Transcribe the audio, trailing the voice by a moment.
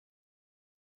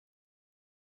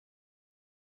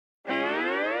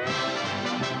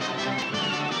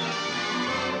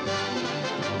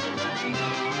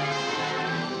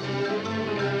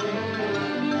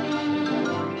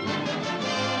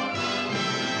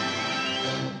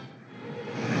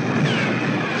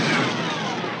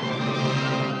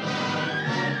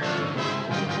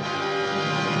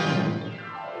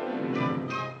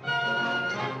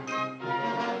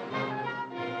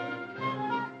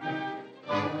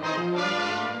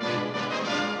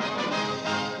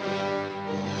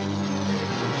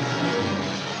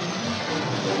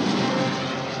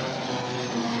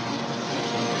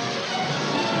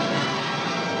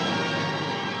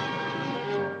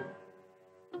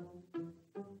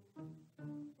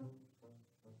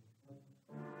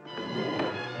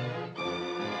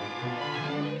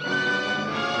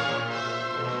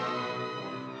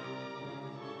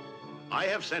I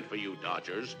have sent for you,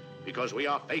 Dodgers, because we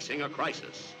are facing a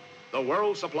crisis. The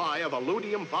world supply of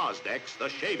aluminum Fosdex, the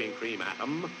shaving cream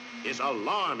atom, is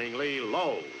alarmingly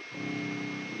low.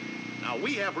 Now,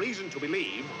 we have reason to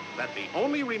believe that the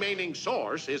only remaining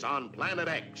source is on Planet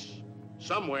X,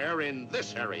 somewhere in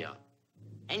this area.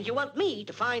 And you want me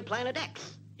to find Planet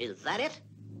X, is that it?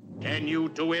 Can you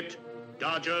do it,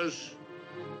 Dodgers?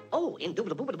 Oh,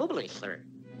 indubitably, sir.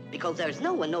 Because there's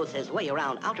no one knows his way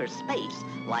around outer space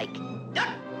like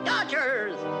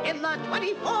Dodgers in the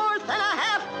 24th and a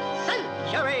half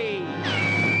century.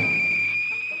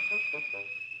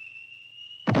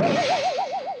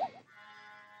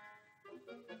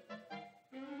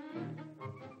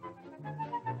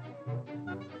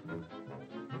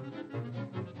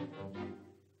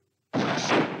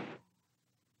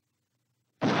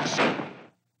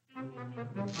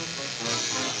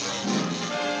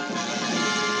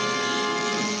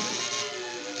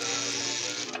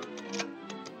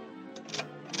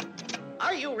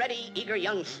 Are you ready, eager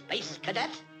young space cadet?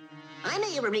 I'm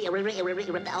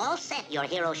all set, your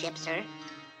hero ship, sir.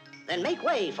 Then make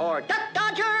way for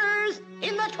Dodgers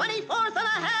in the 24th and a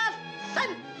half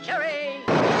century.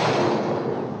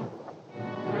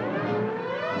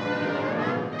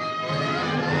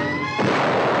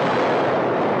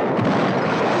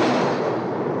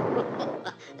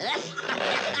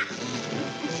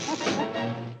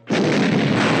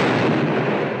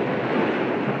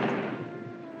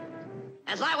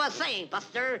 As I was saying,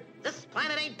 Buster, this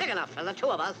planet ain't big enough for the two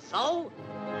of us, so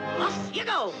off you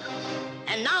go.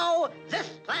 And now, this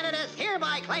planet is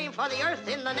hereby claimed for the Earth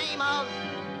in the name of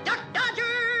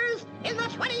Dodgers in the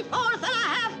 24th and a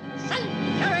half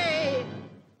century.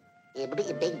 It'll be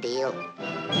a big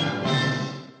deal.